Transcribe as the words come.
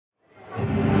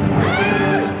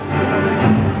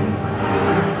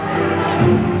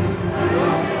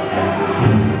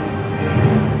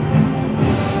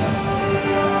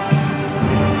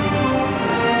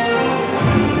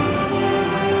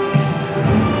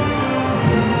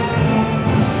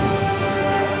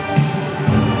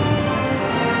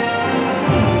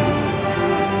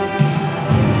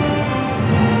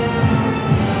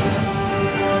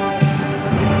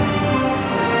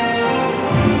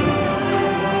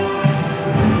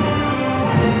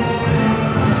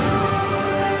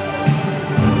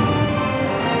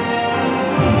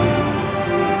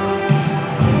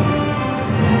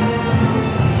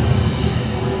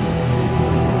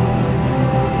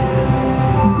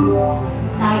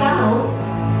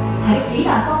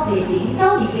尼展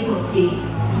周年嘅同時，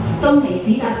東尼史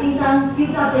達先生召集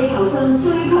地球上最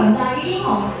強大嘅英雄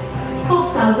——復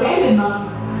仇者聯盟，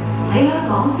喺香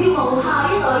港招募下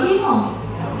一代英雄。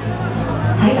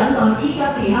喺等待鐵甲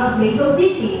奇俠嚟到之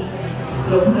前，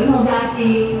容許我介紹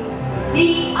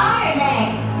The Iron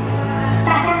X。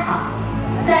大家好，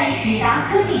在史达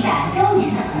科技展周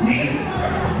年的同时，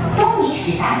东尼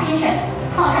史达先生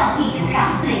号召地球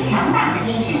上最强大的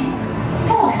英雄——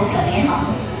复仇者联盟，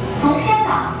从香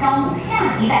港招募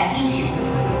下一代英雄。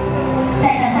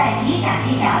在等待铁甲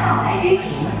奇侠到来之前，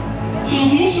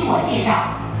请允许我介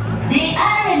绍 The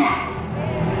Iron X。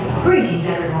 Greetings,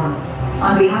 everyone.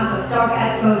 On behalf of Stark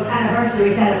Expo's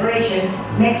anniversary celebration,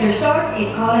 Mr. Stark is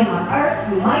calling on Earth's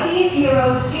mightiest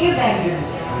heroes, the Avengers,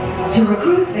 to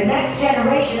recruit the next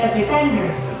generation of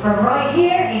defenders from right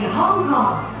here in Hong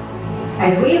Kong.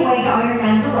 As we await Iron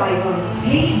Man's arrival,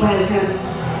 please welcome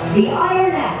the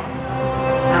Iron X.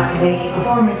 Activating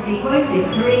performance sequence in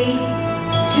 3,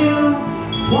 2,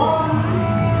 1.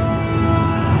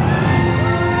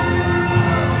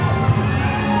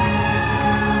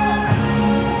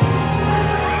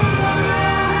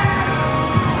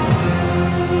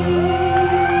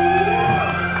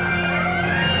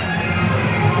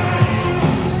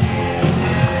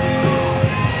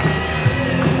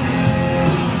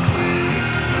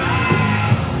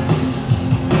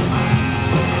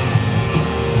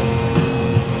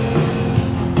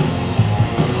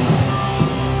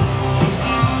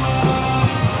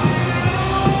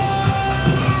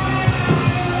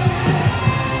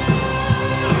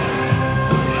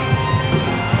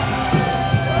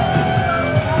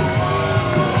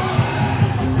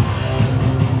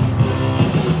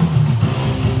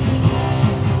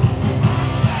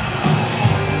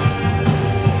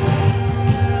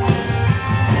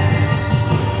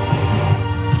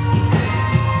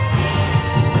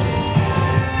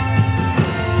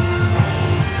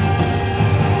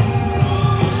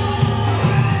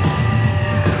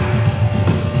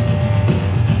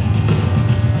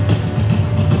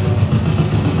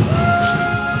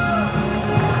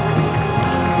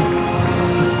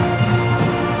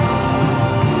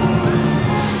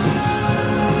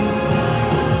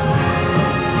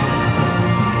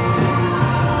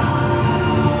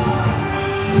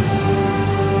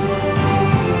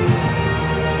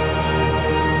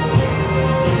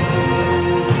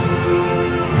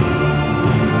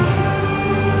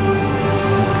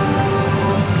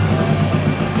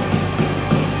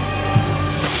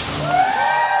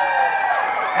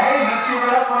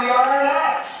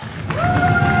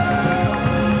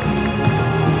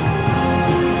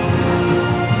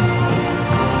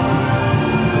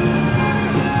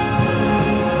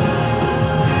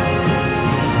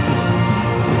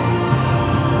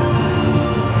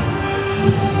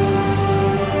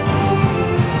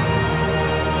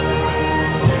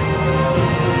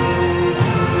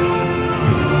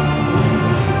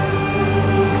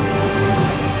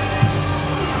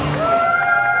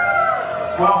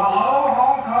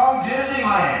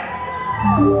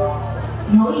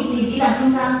 唔好意思，史達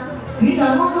先生，宇宙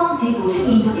安方似乎出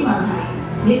現咗啲問題，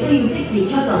你需要即時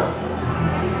出動。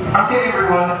Okay,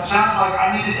 everyone. Sounds like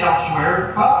I need it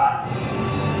elsewhere. Bye.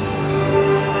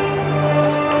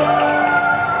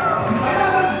 唔使擔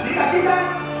心，史達先生，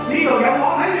呢度有我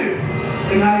睇住，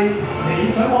定係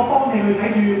你想我幫你去睇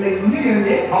住另一樣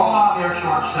嘢 Hold on there,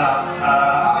 shortstop.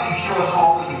 How about you show us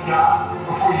all what you got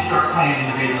before you start playing in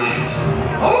the big leagues?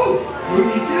 好，小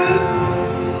意思啦。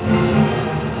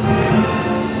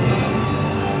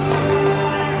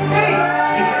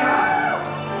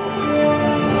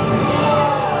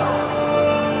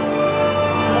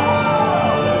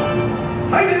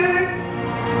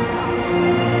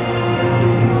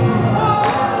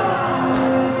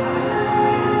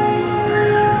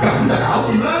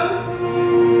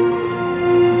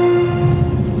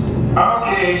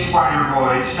Okay, Spider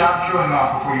Boy, stop showing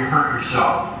off before you hurt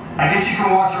yourself. I guess you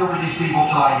can watch over these people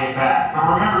till I get back. But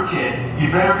remember, kid, you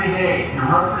better behave. You're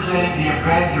representing the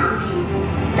Avengers.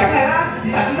 梗係啦，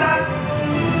史達先生。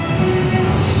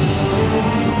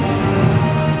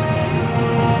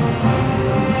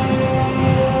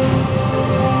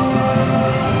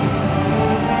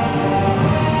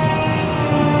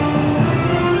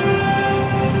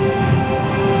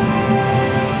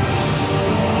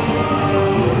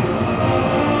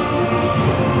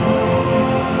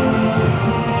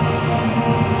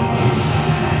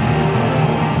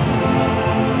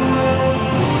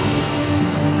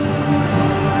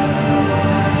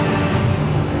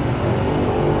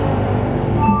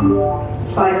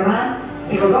Spider-Man,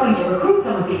 if we're going to recruit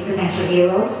some of these potential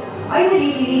heroes, I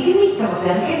believe you need to meet some of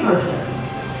them in person.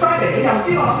 翻嚟你又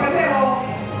知我諗緊咩喎？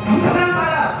咁就啱晒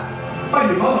啦！不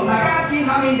如我同大家見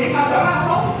下面影下相啦，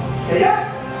好冇？嚟啦！